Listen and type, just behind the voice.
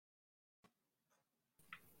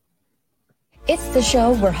It's the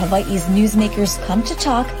show where Hawaii's newsmakers come to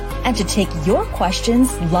talk and to take your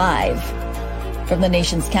questions live. From the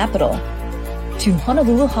nation's capital to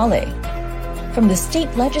Honolulu Hale, from the state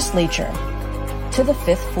legislature to the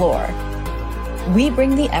fifth floor, we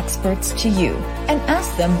bring the experts to you and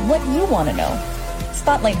ask them what you want to know.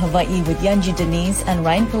 Spotlight Hawaii with Yunji Denise and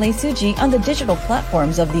Ryan Kalesuji on the digital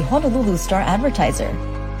platforms of the Honolulu Star-Advertiser.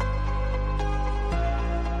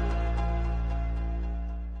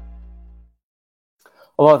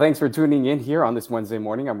 Hello, thanks for tuning in here on this Wednesday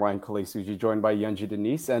morning. I'm Ryan Kalesuji, joined by Yunji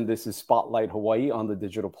Denise, and this is Spotlight Hawaii on the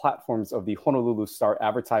digital platforms of the Honolulu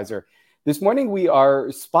Star-Advertiser. This morning, we are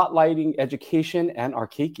spotlighting education and our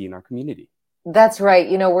keiki in our community. That's right.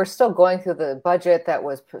 You know, we're still going through the budget that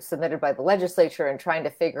was submitted by the legislature and trying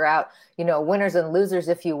to figure out, you know, winners and losers,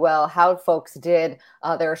 if you will, how folks did.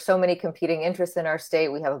 There are so many competing interests in our state.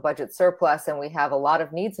 We have a budget surplus and we have a lot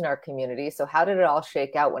of needs in our community. So how did it all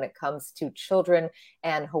shake out when it comes to children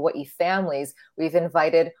and Hawaii families? We've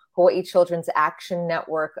invited Hawaii Children's Action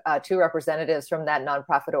Network, two representatives from that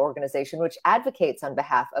nonprofit organization, which advocates on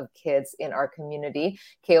behalf of kids in our community.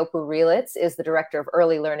 Keopu Relitz is the Director of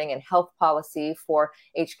Early Learning and Health Policy for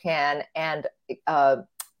HCAN, and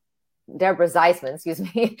Deborah Zeisman,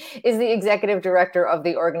 is the Executive Director of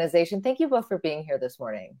the organization. Thank you both for being here this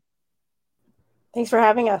morning. Thanks for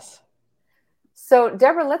having us. So,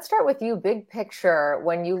 Deborah, let's start with you. Big picture,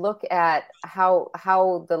 when you look at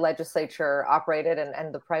how the legislature operated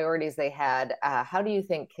and the priorities they had, how do you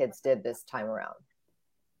think kids did this time around?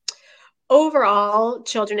 Overall,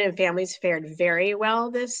 children and families fared very well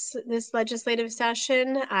this legislative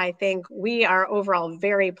session. I think we are overall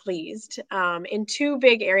very pleased. In two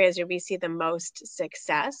big areas where we see the most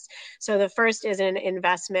success. So the first is an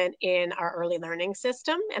investment in our early learning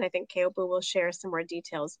system, and I think Keopu will share some more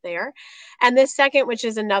details there. And the second, which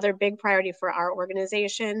is another big priority for our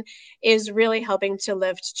organization, is really helping to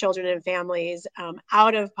lift children and families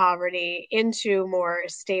out of poverty into more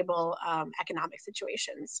stable economic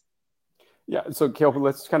situations. Yeah, so Keopu,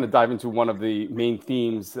 let's kind of dive into one of the main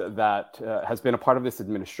themes that has been a part of this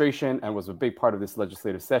administration and was a big part of this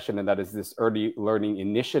legislative session, and that is this early learning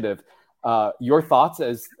initiative. Your thoughts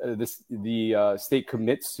as the state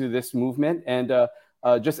commits to this movement, and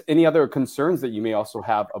just any other concerns that you may also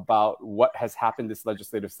have about what has happened this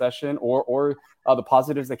legislative session, or the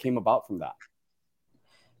positives that came about from that.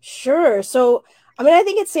 Sure. So, I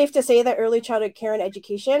think it's safe to say that early childhood care and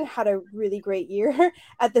education had a really great year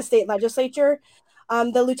at the state legislature.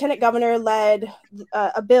 The lieutenant governor led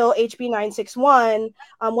a bill, HB 961.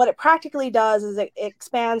 What it practically does is it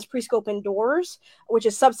expands preschool open doors, which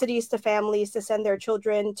is subsidies to families to send their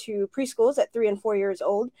children to preschools at 3 and 4 years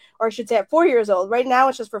old, or I should say at 4 years old. Right now,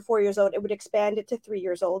 it's just for 4 years old. It would expand it to 3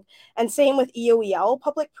 years old. And same with EOEL,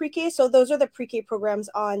 public pre-K. So those are the pre-K programs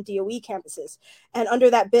on DOE campuses. And under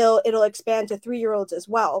that bill, it'll expand to 3-year-olds as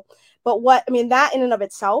well. But that in and of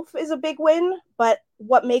itself is a big win. But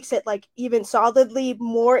what makes it like even solidly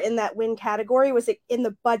more in that win category was in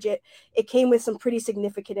the budget, it came with some pretty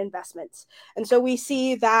significant investments. And so we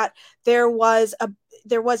see that there was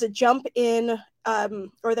a jump in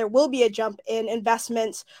or there will be a jump in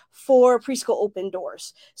investments for preschool open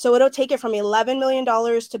doors. So it'll take it from $11 million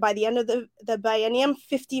to, by the end of the biennium,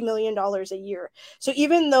 $50 million a year. So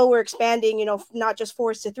even though we're expanding, not just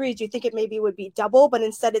 4s to 3s, you think it maybe would be double, but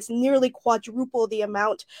instead it's nearly quadruple the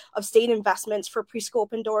amount of state investments for preschool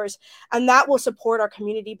open doors. And that will support our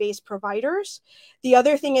community-based providers. The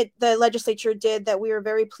other thing the legislature did that we were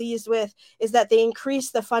very pleased with is that they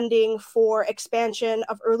increased the funding for expansion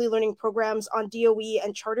of early learning programs on DOE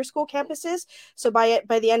and charter school campuses. So by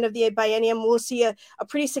the end of the biennium, we'll see a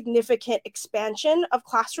pretty significant expansion of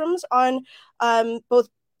classrooms on both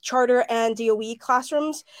charter and DOE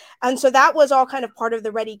classrooms. And so that was all kind of part of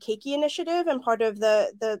the Ready Keiki initiative and part of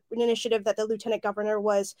the initiative that the lieutenant governor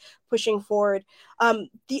was pushing forward.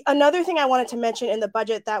 Another thing I wanted to mention in the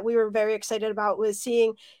budget that we were very excited about was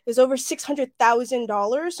seeing is over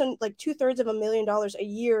 $600,000, and like $750,000 a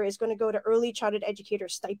year is going to go to early childhood educator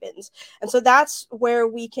stipends. And so that's where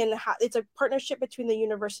we can it's a partnership between the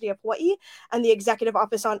University of Hawaii and the Executive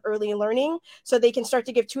Office on Early Learning, so they can start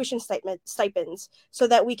to give tuition stipends so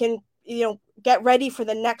that we can get ready for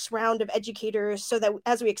the next round of educators, so that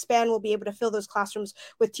as we expand, we'll be able to fill those classrooms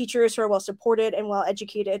with teachers who are well supported and well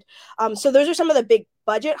educated. So those are some of the big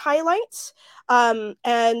budget highlights. And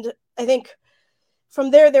I think from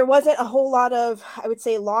there wasn't a whole lot of, I would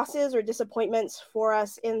say, losses or disappointments for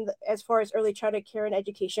us as far as early childhood care and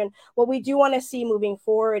education. What we do want to see moving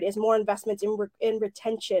forward is more investments in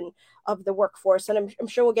retention of the workforce, and I'm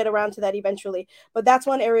sure we'll get around to that eventually. But that's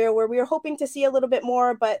one area where we are hoping to see a little bit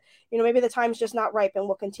more. But maybe the time's just not ripe, and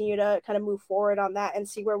we'll continue to kind of move forward on that and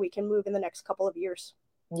see where we can move in the next couple of years.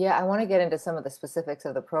 Yeah, I want to get into some of the specifics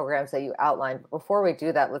of the programs that you outlined. But before we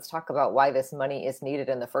do that, let's talk about why this money is needed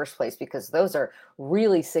in the first place, because those are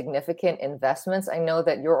really significant investments. I know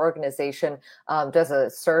that your organization does a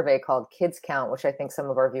survey called Kids Count, which I think some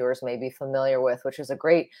of our viewers may be familiar with, which is a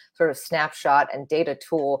great sort of snapshot and data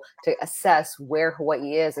tool to assess where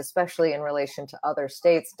Hawaii is, especially in relation to other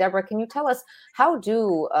states. Deborah, can you tell us, how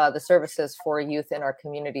do the services for youth in our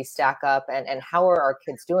community stack up, and how are our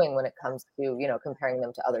kids doing when it comes to, comparing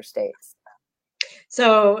them to other states?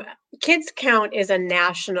 So Kids Count is a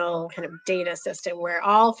national kind of data system where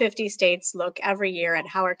all 50 states look every year at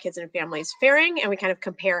how our kids and families faring, and we kind of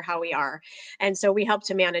compare how we are. And so we help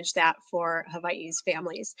to manage that for Hawaii's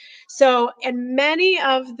families. So, and many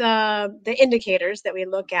of the indicators that we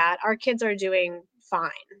look at, our kids are doing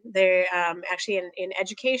fine. They're actually in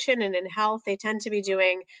education and in health, they tend to be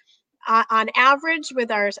doing on average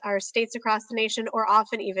with our states across the nation, or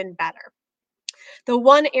often even better. The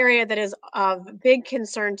one area that is of big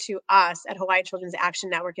concern to us at Hawaii Children's Action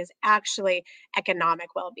Network is actually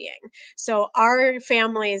economic well-being. So our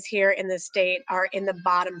families here in the state are in the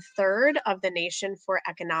bottom third of the nation for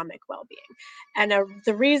economic well-being. And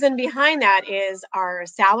the reason behind that is our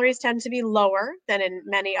salaries tend to be lower than in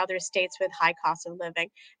many other states with high cost of living,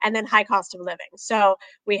 and then high cost of living. So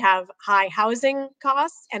we have high housing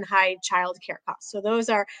costs and high child care costs.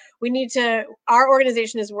 So our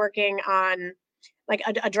organization is working on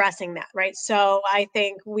addressing that, right? So I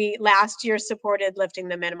think we last year supported lifting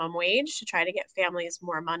the minimum wage to try to get families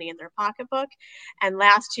more money in their pocketbook. And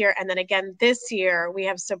last year, and then again this year, we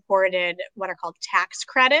have supported what are called tax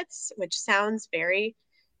credits, which sounds very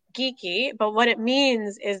geeky, but what it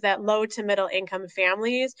means is that low to middle income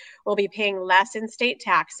families will be paying less in state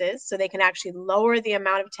taxes, so they can actually lower the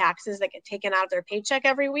amount of taxes that get taken out of their paycheck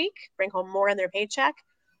every week, bring home more in their paycheck,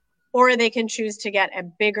 or they can choose to get a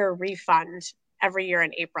bigger refund every year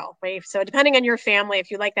in April, right? So depending on your family, if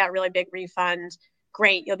you like that really big refund,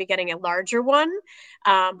 great, you'll be getting a larger one.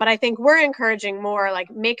 But I think we're encouraging more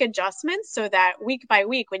make adjustments so that week by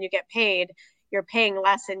week, when you get paid, you're paying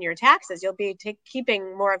less in your taxes. You'll be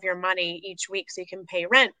keeping more of your money each week so you can pay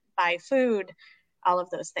rent, buy food, all of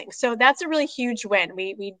those things. So that's a really huge win.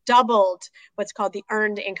 We doubled what's called the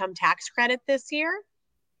earned income tax credit this year.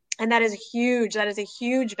 And that is huge. That is a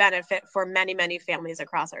huge benefit for many, many families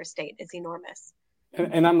across our state. It's enormous.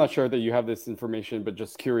 And I'm not sure that you have this information, but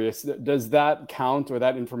just curious, does that count, or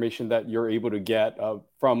that information that you're able to get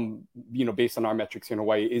from, based on our metrics in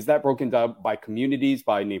Hawaii, is that broken down by communities,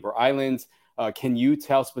 by neighbor islands? Can you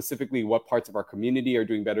tell specifically what parts of our community are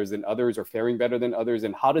doing better than others or faring better than others?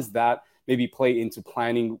 And how does that maybe play into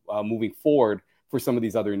planning moving forward for some of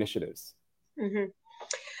these other initiatives? Mm-hmm.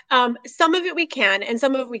 Some of it we can, and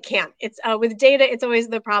some of it we can't. It's with data, it's always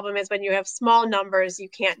the problem is when you have small numbers, you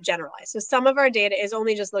can't generalize. So some of our data is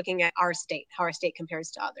only just looking at our state, how our state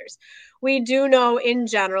compares to others. We do know in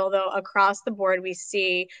general, though, across the board, we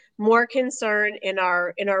see more concern in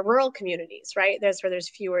our rural communities, right? That's where there's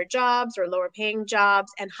fewer jobs or lower paying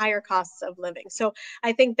jobs and higher costs of living. So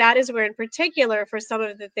I think that is where, in particular, for some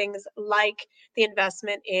of the things like the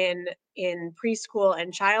investment in preschool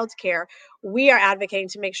and childcare, we are advocating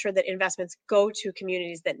to make sure that investments go to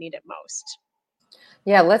communities that need it most.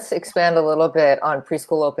 Yeah, let's expand a little bit on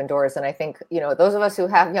Preschool Open Doors. And I think, those of us who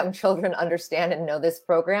have young children understand and know this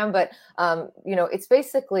program, but, it's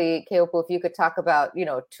basically, Keopu, if you could talk about,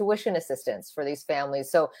 tuition assistance for these families.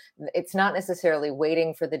 So it's not necessarily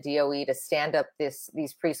waiting for the DOE to stand up these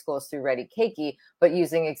preschools through Ready Keiki, but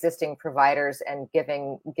using existing providers and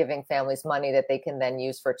giving families money that they can then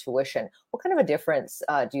use for tuition. What kind of a difference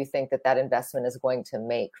do you think that investment is going to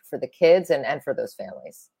make for the kids and for those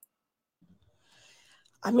families?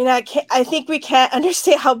 I mean, I think we can't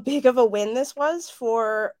understate how big of a win this was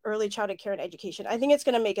for early childhood care and education. I think it's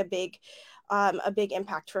going to make a big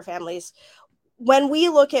impact for families. When we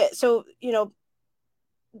look at,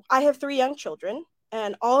 I have 3 young children,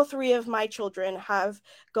 And all three of my children have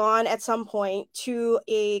gone at some point to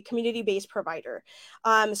a community-based provider.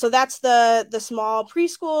 So that's the small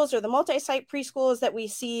preschools or the multi-site preschools that we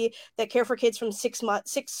see that care for kids from 6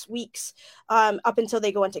 weeks up until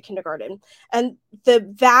they go into kindergarten. And the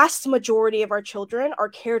vast majority of our children are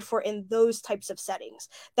cared for in those types of settings.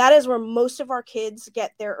 That is where most of our kids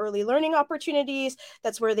get their early learning opportunities.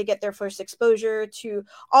 That's where they get their first exposure to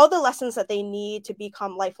all the lessons that they need to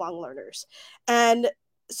become lifelong learners. And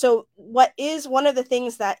so what is one of the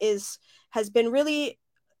things that has been really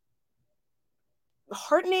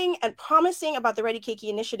heartening and promising about the Ready Keiki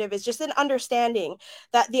initiative is just an understanding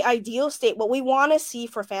that the ideal state, what we want to see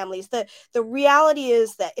for families, the reality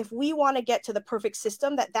is that if we want to get to the perfect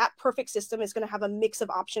system, that perfect system is going to have a mix of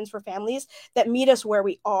options for families that meet us where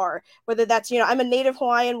we are. Whether that's, I'm a native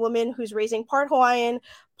Hawaiian woman who's raising part Hawaiian,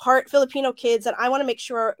 part Filipino kids, and I want to make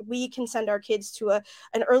sure we can send our kids to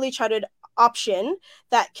an early childhood option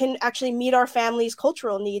that can actually meet our family's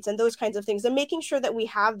cultural needs and those kinds of things. And making sure that we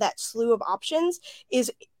have that slew of options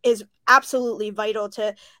is absolutely vital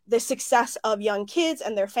to the success of young kids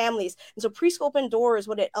and their families. And so Preschool Open Doors,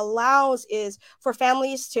 what it allows is for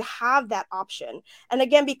families to have that option. And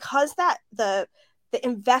again, because the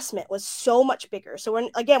investment was so much bigger. So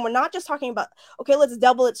we're not just talking about, okay, let's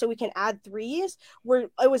double it so we can add threes.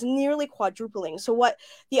 It was nearly quadrupling. So what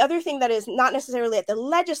the other thing that is not necessarily at the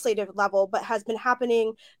legislative level, but has been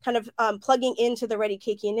happening kind of plugging into the Ready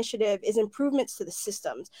Keiki initiative is improvements to the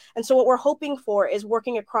systems. And so what we're hoping for is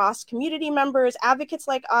working across community members, advocates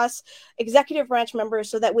like us, executive branch members,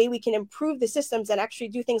 so that way we can improve the systems and actually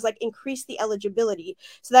do things like increase the eligibility.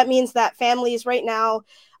 So that means that families right now,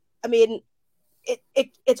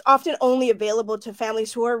 it's often only available to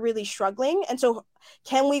families who are really struggling. And so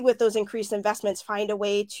can we, with those increased investments, find a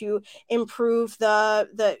way to improve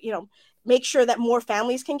make sure that more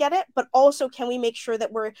families can get it, but also can we make sure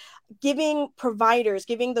that we're giving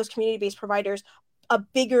those community-based providers a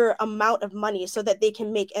bigger amount of money so that they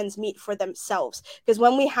can make ends meet for themselves? Because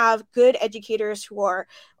when we have good educators who are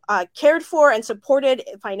cared for and supported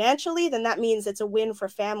financially, then that means it's a win for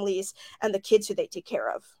families and the kids who they take care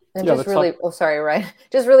of. And just really, Ryan,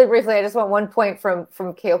 just really briefly, I just want one point from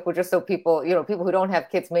Keopu, just so people who don't have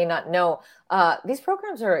kids may not know, these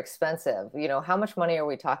programs are expensive. How much money are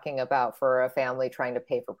we talking about for a family trying to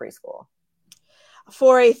pay for preschool?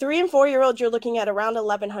 For a 3 and 4 year old, you're looking at around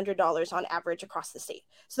 $1,100 on average across the state.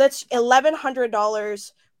 So that's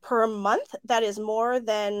 $1,100 per month. That is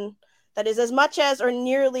as much as, or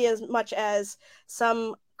nearly as much as,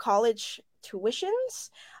 some college tuitions.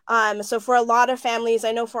 So for a lot of families,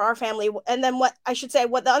 I know for our family, and then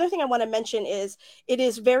the other thing I want to mention is it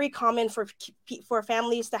is very common for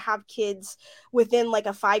families to have kids within like a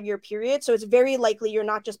 5-year period. So it's very likely you're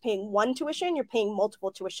not just paying one tuition, you're paying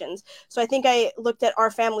multiple tuitions. So I think I looked at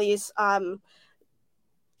our family's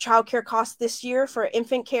childcare costs this year for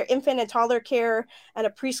infant and toddler care and a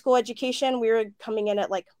preschool education. We were coming in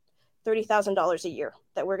at like $30,000 a year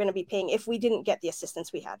that we're going to be paying if we didn't get the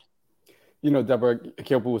assistance we had. Deborah,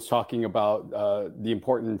 Keopu was talking about the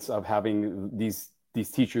importance of having these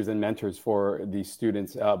teachers and mentors for these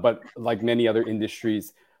students. But like many other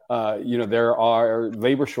industries, there are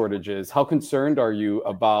labor shortages. How concerned are you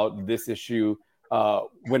about this issue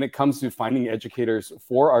when it comes to finding educators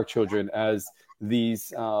for our children as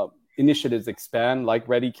these initiatives expand, like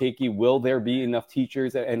Ready Keiki? Will there be enough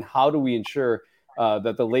teachers? And how do we ensure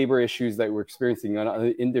that the labor issues that we're experiencing in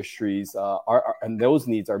other industries and those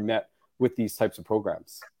needs are met with these types of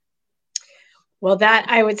programs? Well, that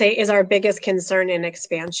I would say is our biggest concern in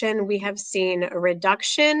expansion. We have seen a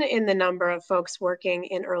reduction in the number of folks working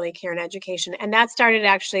in early care and education, and that started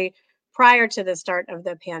actually prior to the start of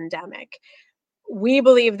the pandemic. We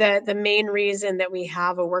believe that the main reason that we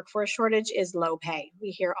have a workforce shortage is low pay. We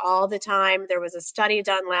hear all the time. There was a study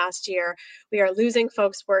done last year. We are losing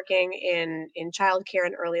folks working in childcare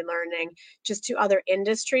and early learning just to other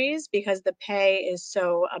industries because the pay is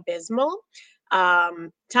so abysmal.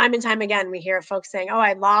 Time and time again, we hear folks saying, oh,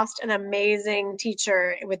 I lost an amazing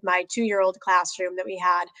teacher with my 2-year-old classroom that we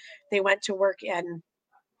had. They went to work in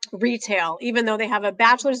retail, even though they have a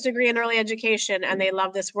bachelor's degree in early education and they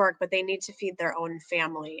love this work, but they need to feed their own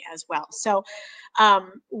family as well. So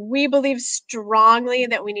we believe strongly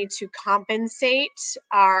that we need to compensate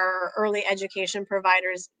our early education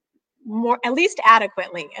providers more, at least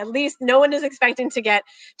adequately. At least no one is expecting to get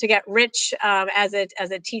rich as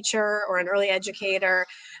a teacher or an early educator,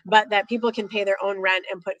 but that people can pay their own rent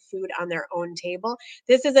and put food on their own table.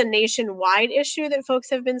 This is a nationwide issue that folks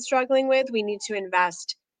have been struggling with. We need to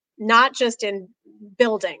invest not just in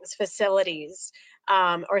buildings, facilities,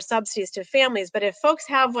 or subsidies to families. But if folks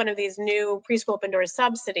have one of these new preschool open door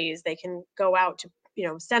subsidies, they can go out to,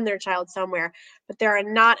 send their child somewhere, but there are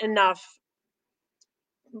not enough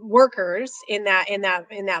workers in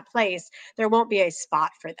that place, there won't be a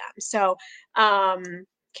spot for them. So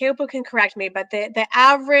Keopu can correct me, but the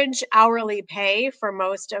average hourly pay for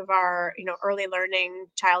most of our early learning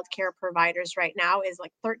childcare providers right now is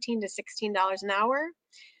like $13 to $16 an hour.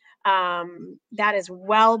 That is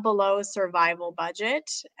well below survival budget.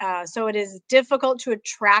 So it is difficult to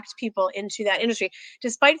attract people into that industry,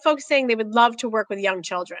 despite folks saying they would love to work with young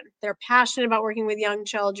children. They're passionate about working with young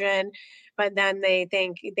children, but then they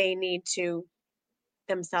think they need to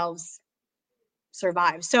themselves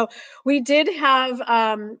survive. So we did have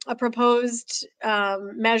a proposed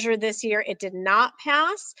measure this year. It did not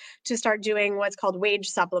pass, to start doing what's called wage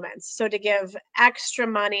supplements. So to give extra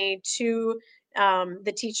money to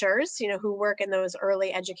the teachers, who work in those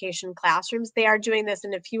early education classrooms. They are doing this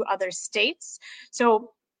in a few other states.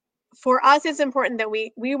 So for us, it's important that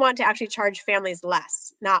we want to actually charge families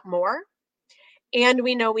less, not more. And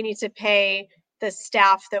we know we need to pay the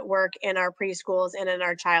staff that work in our preschools and in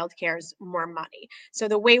our childcares more money. So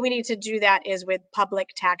the way we need to do that is with public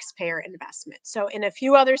taxpayer investment. So in a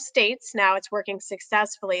few other states now, it's working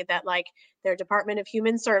successfully that, like, their Department of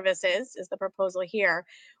Human Services is the proposal here,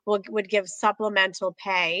 would give supplemental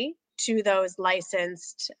pay to those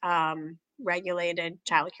licensed regulated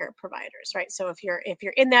childcare providers, right? So if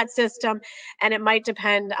you're in that system, and it might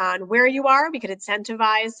depend on where you are, we could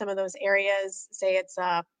incentivize some of those areas. Say it's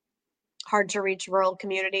a hard to reach rural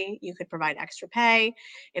community, you could provide extra pay.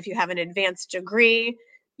 If you have an advanced degree,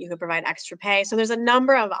 you could provide extra pay. So there's a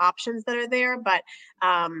number of options that are there, but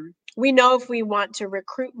we know if we want to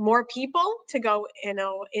recruit more people to go,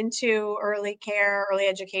 into early care, early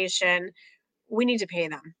education, we need to pay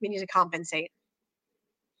them. We need to compensate.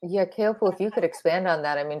 Yeah, Keopu, if you could expand on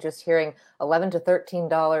that. I mean, just hearing $11 to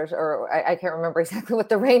 $13, or I can't remember exactly what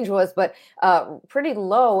the range was, but pretty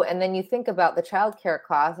low. And then you think about the childcare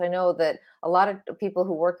costs. I know that a lot of people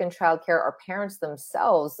who work in childcare are parents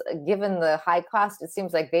themselves. Given the high cost, it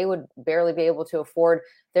seems like they would barely be able to afford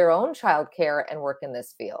their own childcare and work in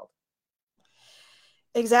this field.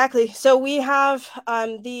 Exactly. So we have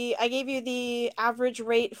I gave you the average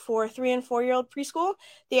rate for 3 and 4 year old preschool.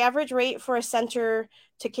 The average rate for a center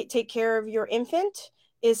to take care of your infant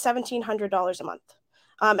is $1,700 a month.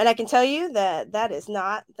 And I can tell you that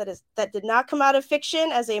did not come out of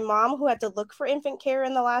fiction. As a mom who had to look for infant care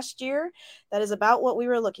in the last year, that is about what we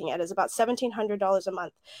were looking at, is about $1,700 a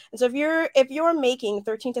month. And so if you're making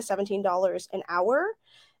 $13 to $17 an hour,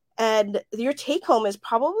 and your take home is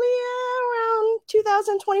probably around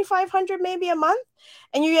 $2,000, $2,500 maybe a month,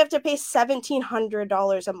 and you have to pay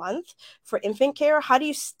 $1,700 a month for infant care, how do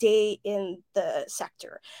you stay in the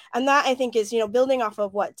sector? And that, I think, is, building off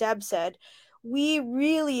of what Deb said, we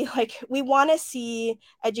really we want to see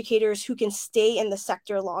educators who can stay in the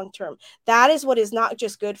sector long term. That is what is not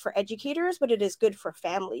just good for educators, but it is good for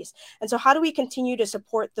families. And so how do we continue to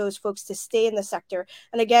support those folks to stay in the sector?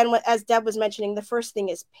 And again, as Deb was mentioning, the first thing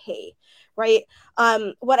is pay, right?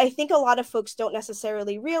 What I think a lot of folks don't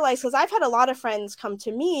necessarily realize, because I've had a lot of friends come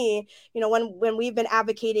to me, when we've been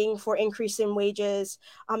advocating for increase in wages,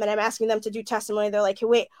 and I'm asking them to do testimony, they're like, hey,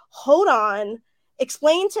 wait, hold on.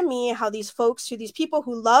 Explain to me how these people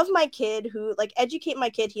who love my kid, who educate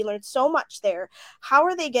my kid, he learned so much there, how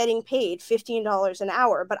are they getting paid $15 an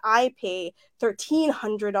hour, but I pay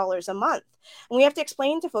 $1,300 a month? And we have to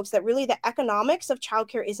explain to folks that really the economics of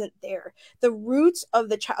childcare isn't there. The roots of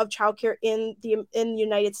childcare in the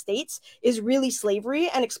United States is really slavery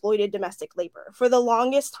and exploited domestic labor. For the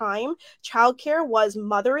longest time, childcare was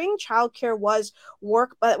mothering. Childcare was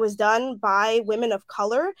work that was done by women of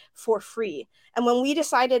color for free. And when we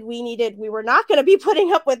decided we were not going to be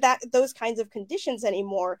putting up with those kinds of conditions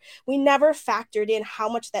anymore, we never factored in how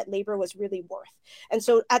much that labor was really worth. And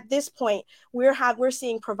so at this point, we're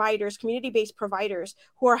seeing providers, community-based providers,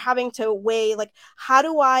 who are having to weigh, how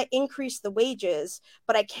do I increase the wages,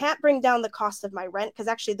 but I can't bring down the cost of my rent? Because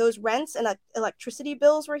actually those rents and electricity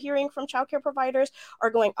bills we're hearing from childcare providers are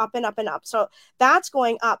going up and up and up. So that's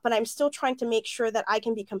going up, but I'm still trying to make sure that I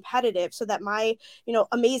can be competitive so that my,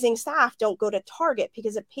 amazing staff don't go to Target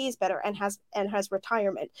because it pays better and has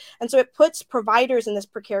retirement. And so it puts providers in this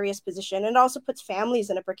precarious position, and also puts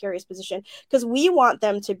families in a precarious position, because we want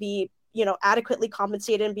them to be adequately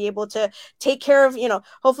compensated and be able to take care of,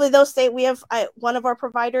 hopefully they'll say one of our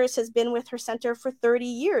providers has been with her center for 30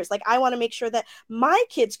 years. Like, I want to make sure that my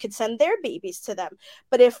kids could send their babies to them.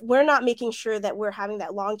 But if we're not making sure that we're having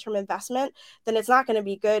that long-term investment, then it's not going to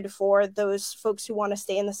be good for those folks who want to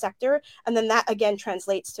stay in the sector. And then that again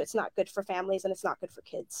translates to, it's not good for families and it's not good for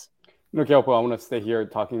kids. Keopu, I want to stay here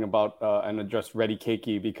talking about and address Ready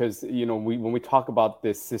Keiki, because when we talk about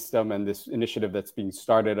this system and this initiative that's being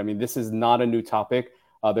started, I mean, this is not a new topic.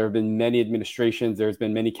 There have been many administrations, there's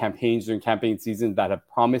been many campaigns during campaign season that have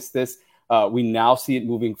promised this. We now see it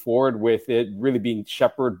moving forward with it really being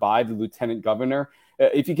shepherded by the lieutenant governor.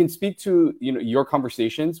 If you can speak to your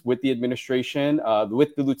conversations with the administration,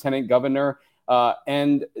 with the lieutenant governor,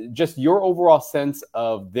 and just your overall sense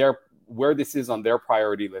of where this is on their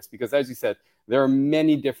priority list, because as you said, there are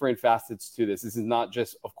many different facets to this. This is not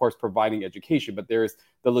just, of course, providing education, but there's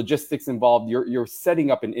the logistics involved. You're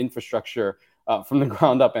setting up an infrastructure from the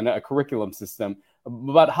ground up and a curriculum system.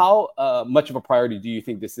 But how much of a priority do you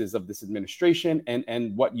think this is of this administration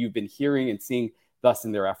and what you've been hearing and seeing thus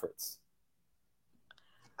in their efforts?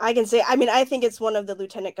 I can say, I think it's one of the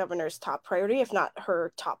lieutenant governor's top priority, if not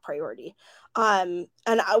her top priority. And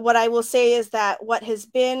what I will say is that what has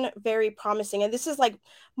been very promising, and this is like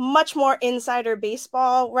much more insider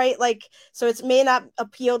baseball, right? Like, so it may not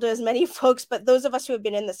appeal to as many folks, but those of us who have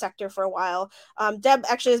been in the sector for a while, Deb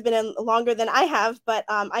actually has been in longer than I have, but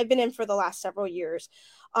I've been in for the last several years.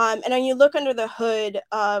 And when you look under the hood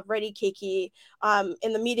of Ready Keiki,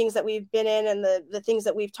 in the meetings that we've been in and the things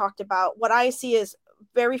that we've talked about, what I see is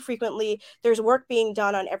very frequently there's work being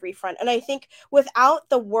done on every front. And I think without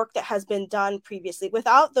the work that has been done previously,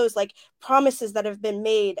 without those like promises that have been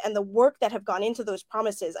made and the work that have gone into those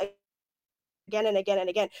promises, again and again and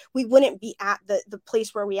again, we wouldn't be at the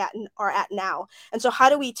place where we are at now. And so how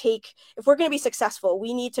do we if we're going to be successful,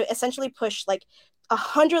 we need to essentially push like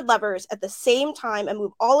 100 levers at the same time and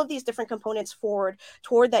move all of these different components forward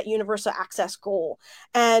toward that universal access goal.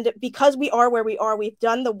 And because we are where we are, we've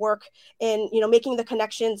done the work in, making the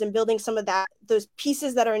connections and building some of those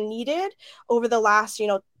pieces that are needed over the last,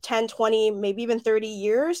 10, 20, maybe even 30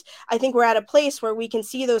 years. I think we're at a place where we can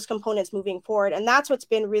see those components moving forward. And that's what's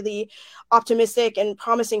been really optimistic and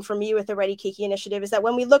promising for me with the Ready Keiki initiative, is that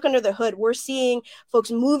when we look under the hood, we're seeing folks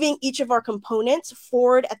moving each of our components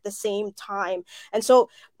forward at the same time. And so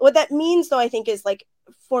what that means, though, I think is like,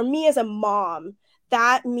 for me as a mom,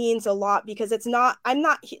 that means a lot, because I'm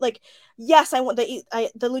not like, yes, I want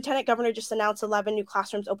the lieutenant governor just announced 11 new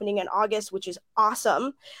classrooms opening in August, which is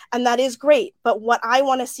awesome. And that is great. But what I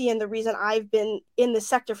want to see, and the reason I've been in the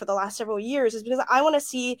sector for the last several years, is because I want to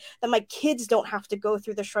see that my kids don't have to go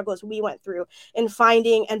through the struggles we went through in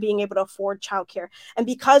finding and being able to afford childcare. And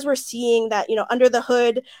because we're seeing that, under the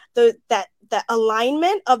hood, that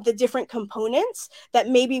alignment of the different components, that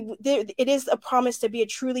maybe it is a promise to be a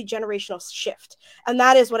truly generational shift. And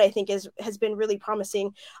that is what I think has been really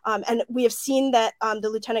promising. And we have seen that the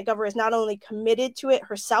lieutenant governor is not only committed to it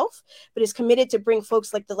herself, but is committed to bring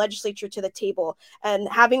folks like the legislature to the table. And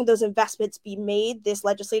having those investments be made this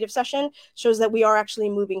legislative session shows that we are actually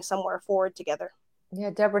moving somewhere forward together. Yeah,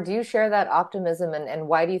 Deborah, do you share that optimism? And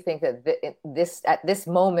why do you think that at this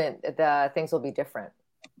moment, things will be different?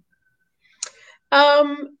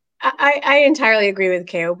 I entirely agree with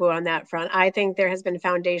Keopu on that front. I think there has been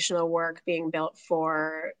foundational work being built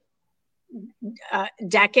for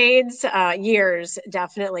decades, years,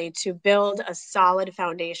 definitely, to build a solid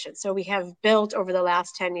foundation. So we have built over the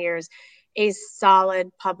last 10 years a solid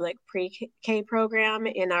public pre-K program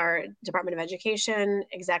in our Department of Education,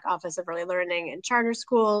 Exec Office of Early Learning, and charter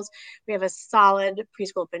schools. We have a solid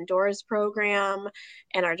preschool open doors program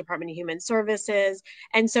in our Department of Human Services.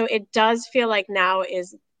 And so it does feel like now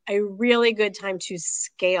is a really good time to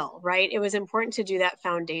scale, right? It was important to do that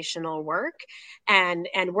foundational work and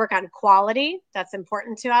work on quality. That's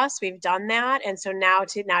important to us. We've done that. And so now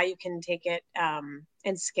you can take it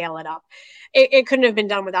and scale it up. It couldn't have been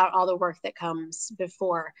done without all the work that comes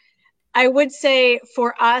before. I would say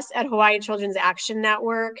for us at Hawaii Children's Action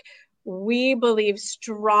Network, we believe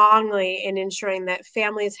strongly in ensuring that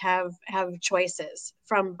families have choices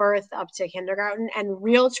from birth up to kindergarten, and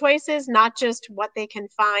real choices, not just what they can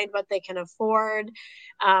find, what they can afford.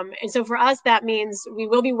 And so for us, that means we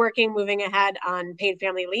will be moving ahead on paid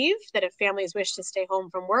family leave, that if families wish to stay home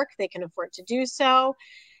from work, they can afford to do so.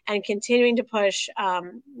 And continuing to push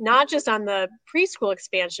not just on the preschool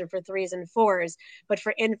expansion for 3s and 4s, but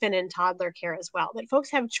for infant and toddler care as well, that folks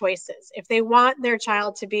have choices. If they want their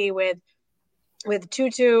child to be with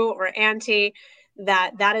tutu or auntie,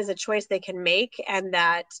 that is a choice they can make, and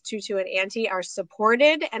that tutu and auntie are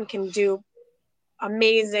supported and can do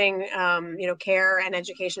amazing, care and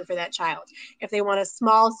education for that child. If they want a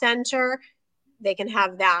small center, they can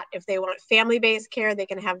have that. If they want family-based care, they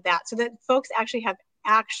can have that. So that folks actually have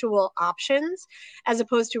actual options, as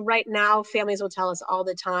opposed to right now, families will tell us all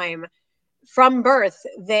the time, from birth,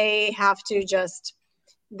 they have to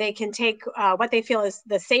they can take what they feel is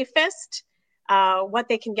the safest, what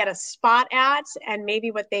they can get a spot at, and maybe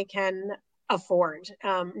what they can afford,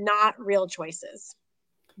 not real choices.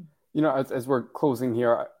 As we're closing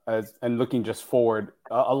here and looking just forward,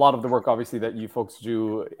 a lot of the work, obviously, that you folks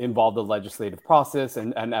do involve the legislative process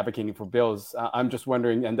and advocating for bills. I'm just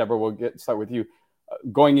wondering, and Deborah, we'll start with you.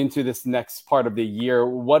 Going into this next part of the year,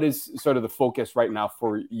 what is sort of the focus right now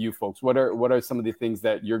for you folks? What are some of the things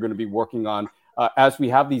that you're going to be working on as we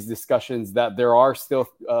have these discussions, that there are still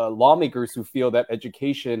lawmakers who feel that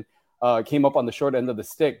education came up on the short end of the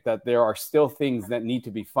stick, that there are still things that need to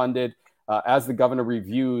be funded? As the governor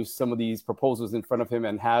reviews some of these proposals in front of him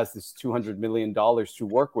and has this $200 million to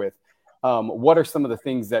work with, what are some of the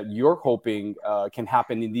things that you're hoping can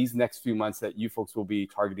happen in these next few months that you folks will be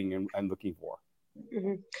targeting and looking for?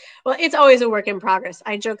 Mm-hmm. Well, it's always a work in progress.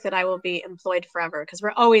 I joke that I will be employed forever because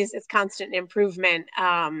it's constant improvement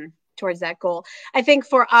towards that goal. I think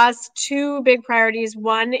for us, two big priorities.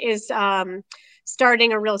 One is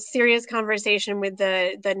starting a real serious conversation with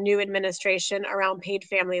the new administration around paid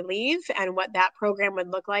family leave and what that program would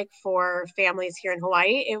look like for families here in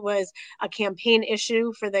Hawaii. It was a campaign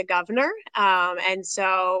issue for the governor. And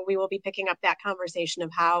so we will be picking up that conversation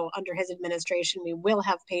of how under his administration, we will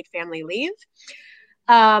have paid family leave.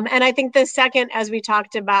 And I think the second, as we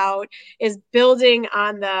talked about, is building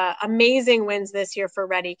on the amazing wins this year for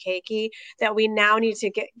Ready Keiki, that we now need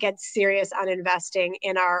to get serious on investing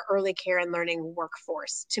in our early care and learning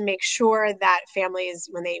workforce to make sure that families,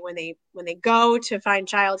 when they go to find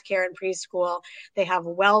childcare and preschool, they have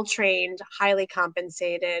well-trained, highly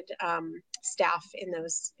compensated staff in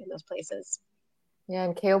those places. Yeah,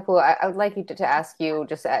 and Keopu, I would like you to ask you,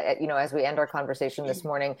 just as we end our conversation this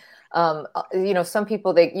morning, some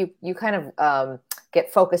people you kind of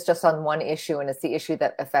get focused just on one issue, and it's the issue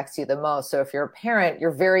that affects you the most. So if you're a parent,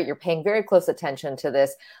 you're paying very close attention to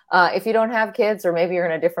this. If you don't have kids, or maybe you're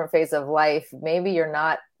in a different phase of life, maybe you're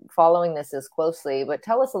not following this as closely. But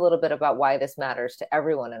tell us a little bit about why this matters to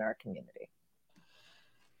everyone in our community.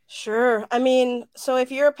 Sure. I mean, so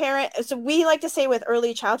if you're a parent, so we like to say with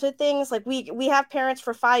early childhood things, like we have parents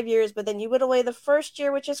for 5 years, but then you whittle away the first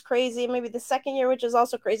year, which is crazy, maybe the second year, which is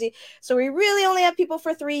also crazy. So we really only have people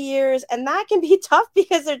for 3 years, and that can be tough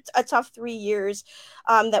because it's a tough 3 years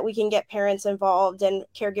that we can get parents involved and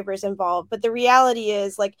caregivers involved. But the reality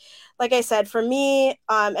is, like I said, for me,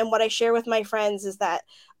 and what I share with my friends is that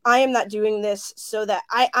I am not doing this so that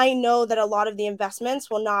I know that a lot of the investments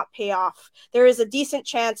will not pay off. There is a decent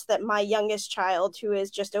chance that my youngest child, who is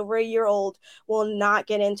just over a year old, will not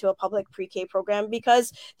get into a public pre-K program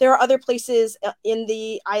because there are other places in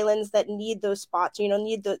the islands that need those spots,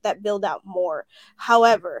 need that build out more.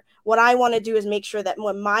 However, what I want to do is make sure that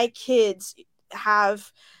when my kids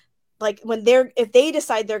have, if they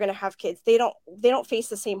decide they're going to have kids, they don't face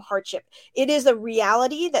the same hardship. It is a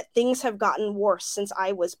reality that things have gotten worse since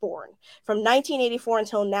I was born. From 1984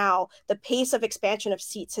 until now, the pace of expansion of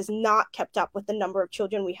seats has not kept up with the number of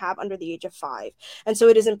children we have under the age of 5. And so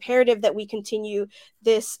it is imperative that we continue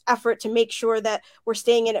this effort to make sure that we're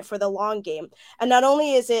staying in it for the long game. And not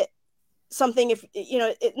only is it something,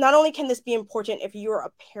 not only can this be important if you're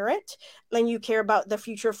a parent and you care about the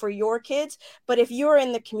future for your kids, but if you're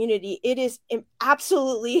in the community, it is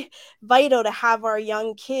absolutely vital to have our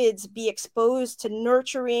young kids be exposed to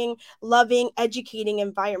nurturing, loving, educating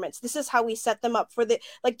environments. This is how we set them up for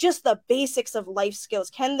just the basics of life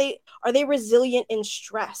skills. Are they resilient in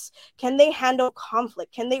stress? Can they handle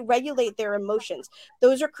conflict? Can they regulate their emotions?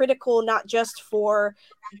 Those are critical, not just for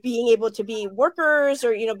being able to be workers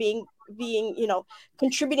or, being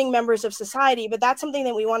contributing members of society, but that's something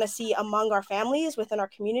that we want to see among our families within our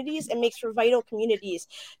communities. It makes for vital communities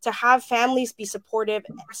to have families be supported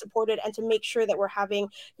and to make sure that we're having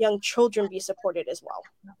young children be supported as well.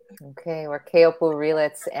 Okay, we're Keopu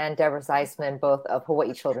Relitz and Deborah Zeisman, both of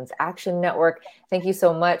Hawaii Children's Action Network. Thank you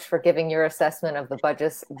so much for giving your assessment of the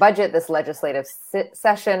budget this legislative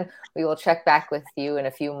session. We will check back with you in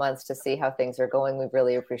a few months to see how things are going. We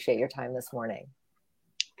really appreciate your time this morning.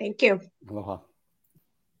 Thank you. Aloha.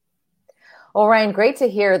 Well, Ryan, great to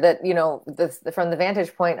hear that, from the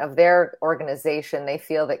vantage point of their organization, they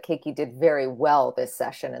feel that Keiki did very well this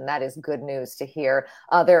session, and that is good news to hear.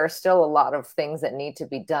 There are still a lot of things that need to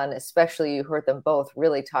be done, especially you heard them both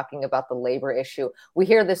really talking about the labor issue. We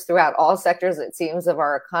hear this throughout all sectors, it seems, of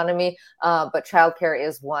our economy, but childcare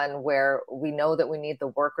is one where we know that we need the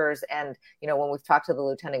workers. And, when we've talked to the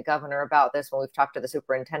lieutenant governor about this, when we've talked to the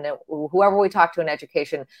superintendent, whoever we talk to in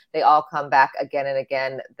education, they all come back again and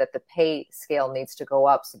again that the pay scale needs to go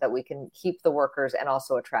up so that we can keep the workers and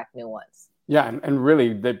also attract new ones. Yeah, and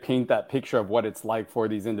really they paint that picture of what it's like for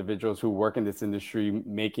these individuals who work in this industry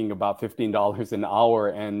making about $15 an hour,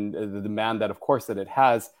 and the demand that, of course, that it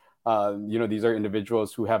has. These are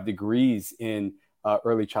individuals who have degrees in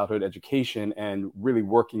early childhood education and really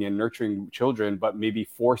working and nurturing children, but maybe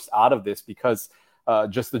forced out of this because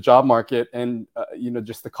just the job market and,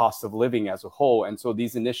 just the cost of living as a whole. And so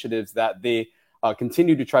these initiatives that they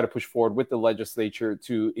continue to try to push forward with the legislature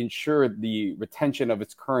to ensure the retention of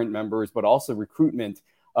its current members, but also recruitment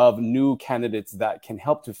of new candidates that can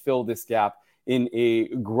help to fill this gap in a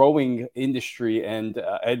growing industry. And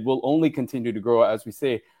it will only continue to grow, as we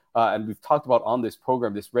say. And we've talked about on this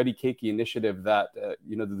program, this Ready Keiki initiative that, the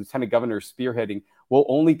lieutenant governor is spearheading will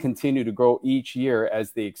only continue to grow each year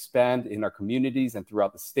as they expand in our communities and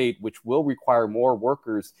throughout the state, which will require more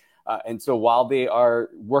workers. And so while they are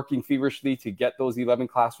working feverishly to get those 11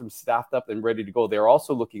 classrooms staffed up and ready to go, they're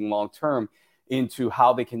also looking long term into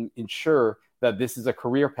how they can ensure that this is a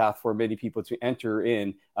career path for many people to enter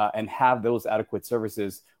in and have those adequate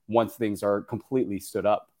services once things are completely stood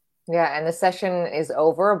up. Yeah, and the session is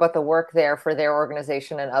over, but the work there for their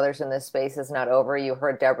organization and others in this space is not over. You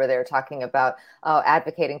heard Deborah there talking about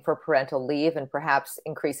advocating for parental leave and perhaps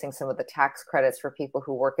increasing some of the tax credits for people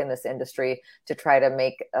who work in this industry to try to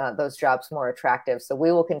make those jobs more attractive. So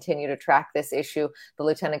we will continue to track this issue. The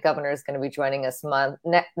lieutenant governor is going to be joining us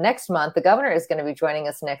next month. The governor is going to be joining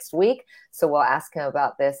us next week. So we'll ask him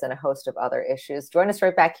about this and a host of other issues. Join us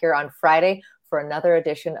right back here on Friday for another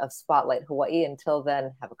edition of Spotlight Hawaii. Until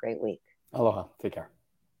then, have a great week. Aloha. Take care.